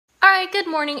Alright, good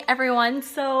morning everyone.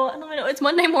 So, I know it's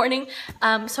Monday morning.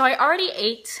 So I already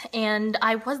ate and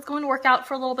I was going to work out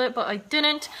for a little bit, but I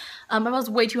didn't. I was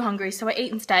way too hungry, so I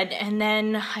ate instead. And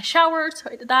then I showered, so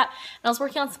I did that. And I was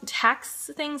working on some tax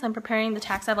things. I'm preparing the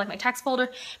tax. I have like my tax folder,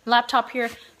 my laptop here.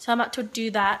 So I'm about to do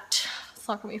that. It's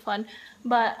not gonna be fun.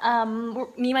 But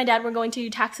me and my dad were going to do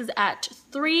taxes at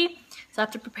 3. So I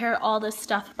have to prepare all this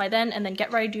stuff by then and then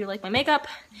get ready to do like my makeup,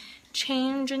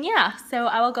 change, and yeah, so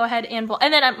I will go ahead and vlog,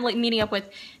 and then I'm like meeting up with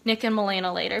Nick and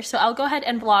Milena later, so I'll go ahead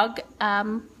and vlog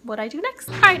what I do next.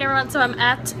 Alright everyone, so I'm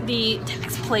at the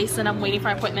tax place and I'm waiting for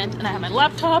my appointment, and I have my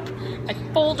laptop, my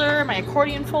folder, my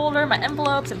accordion folder, my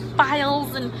envelopes and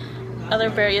files and other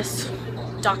various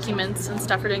documents and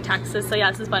stuff for doing taxes. So yeah,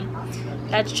 this is fun.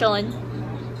 Dad's chilling.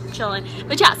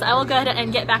 But yeah, so I will go ahead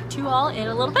and get back to you all in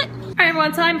a little bit. Alright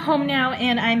everyone, so I'm home now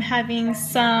and I'm having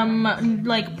some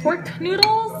like pork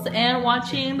noodles and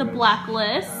watching The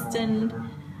Blacklist and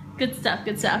good stuff.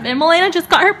 And Milena just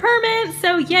got her permit,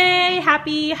 so yay,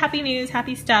 happy news,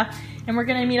 happy stuff. And we're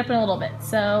gonna meet up in a little bit,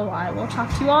 so I will talk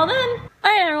to you all then.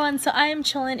 Alright everyone, so I am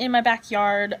chilling in my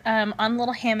backyard on a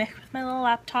little hammock with my little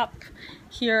laptop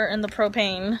here in the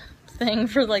propane thing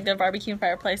for like the barbecue and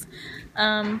fireplace.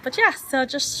 But yeah, so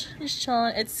just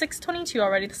chilling. It's 6:22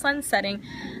 already, the sun's setting,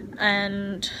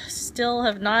 and still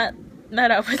have not met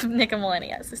up with Nick and Milena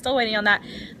yet, so still waiting on that.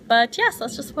 But yeah, so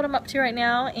that's just what I'm up to right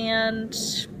now, and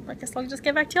I guess I'll just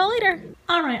get back to y'all later.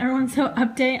 Alright everyone, so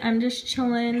update, I'm just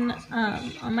chilling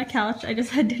on my couch. I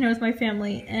just had dinner with my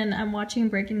family and I'm watching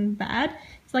Breaking Bad.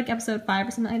 It's like episode 5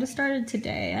 or something. I just started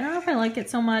today. I don't know if I like it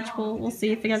so much. We'll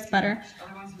see if it gets better.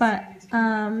 But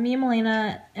me and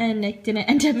Milena and Nick didn't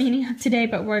end up meeting up today,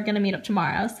 but we're gonna meet up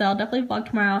tomorrow. So I'll definitely vlog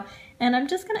tomorrow. And I'm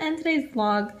just gonna end today's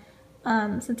vlog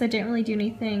since I didn't really do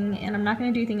anything, and I'm not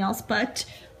gonna do anything else but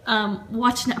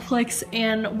watch Netflix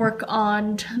and work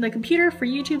on the computer for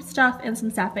YouTube stuff and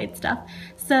some Sapphire stuff.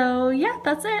 So yeah,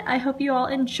 that's it. I hope you all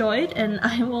enjoyed, and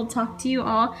I will talk to you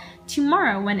all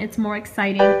tomorrow when it's more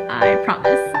exciting, I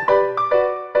promise.